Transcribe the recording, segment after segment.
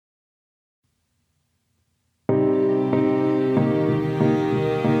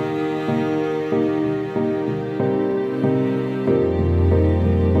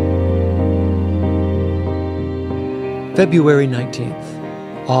February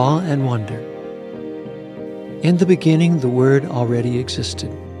 19th, Awe and Wonder. In the beginning, the Word already existed.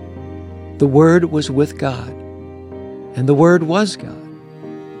 The Word was with God, and the Word was God.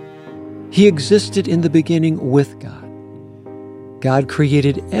 He existed in the beginning with God. God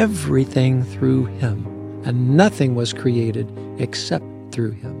created everything through Him, and nothing was created except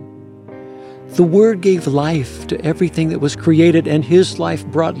through Him. The Word gave life to everything that was created, and His life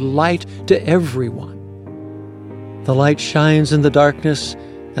brought light to everyone. The light shines in the darkness,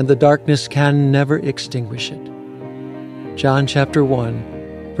 and the darkness can never extinguish it. John chapter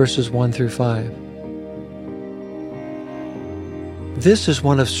 1, verses 1 through 5. This is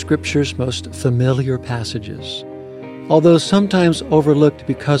one of Scripture's most familiar passages. Although sometimes overlooked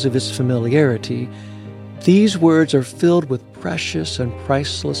because of its familiarity, these words are filled with precious and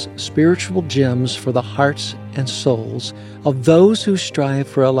priceless spiritual gems for the hearts and souls of those who strive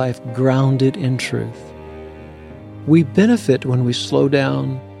for a life grounded in truth. We benefit when we slow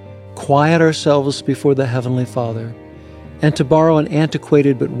down, quiet ourselves before the Heavenly Father, and to borrow an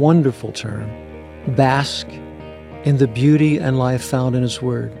antiquated but wonderful term, bask in the beauty and life found in His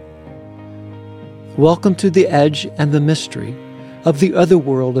Word. Welcome to the edge and the mystery of the other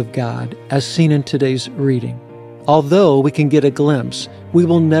world of God as seen in today's reading. Although we can get a glimpse, we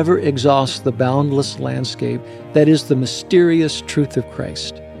will never exhaust the boundless landscape that is the mysterious truth of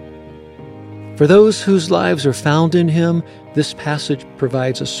Christ. For those whose lives are found in Him, this passage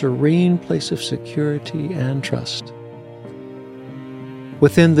provides a serene place of security and trust.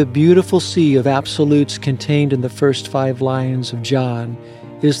 Within the beautiful sea of absolutes contained in the first 5 lines of John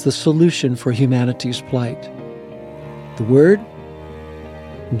is the solution for humanity's plight. The Word,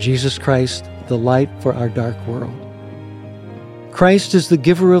 Jesus Christ, the light for our dark world. Christ is the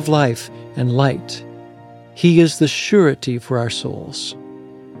giver of life and light. He is the surety for our souls.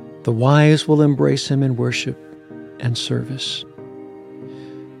 The wise will embrace Him in worship and service.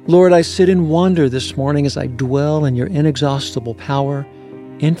 Lord, I sit in wonder this morning as I dwell in Your inexhaustible power,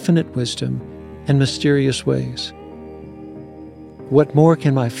 infinite wisdom, and mysterious ways. What more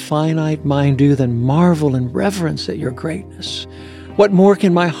can my finite mind do than marvel and reverence at Your greatness? What more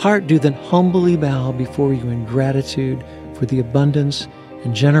can my heart do than humbly bow before You in gratitude for the abundance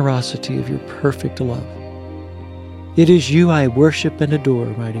and generosity of Your perfect love? It is You I worship and adore,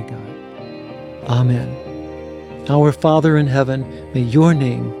 mighty God. Amen. Our Father in heaven, may Your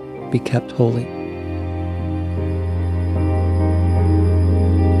name be kept holy.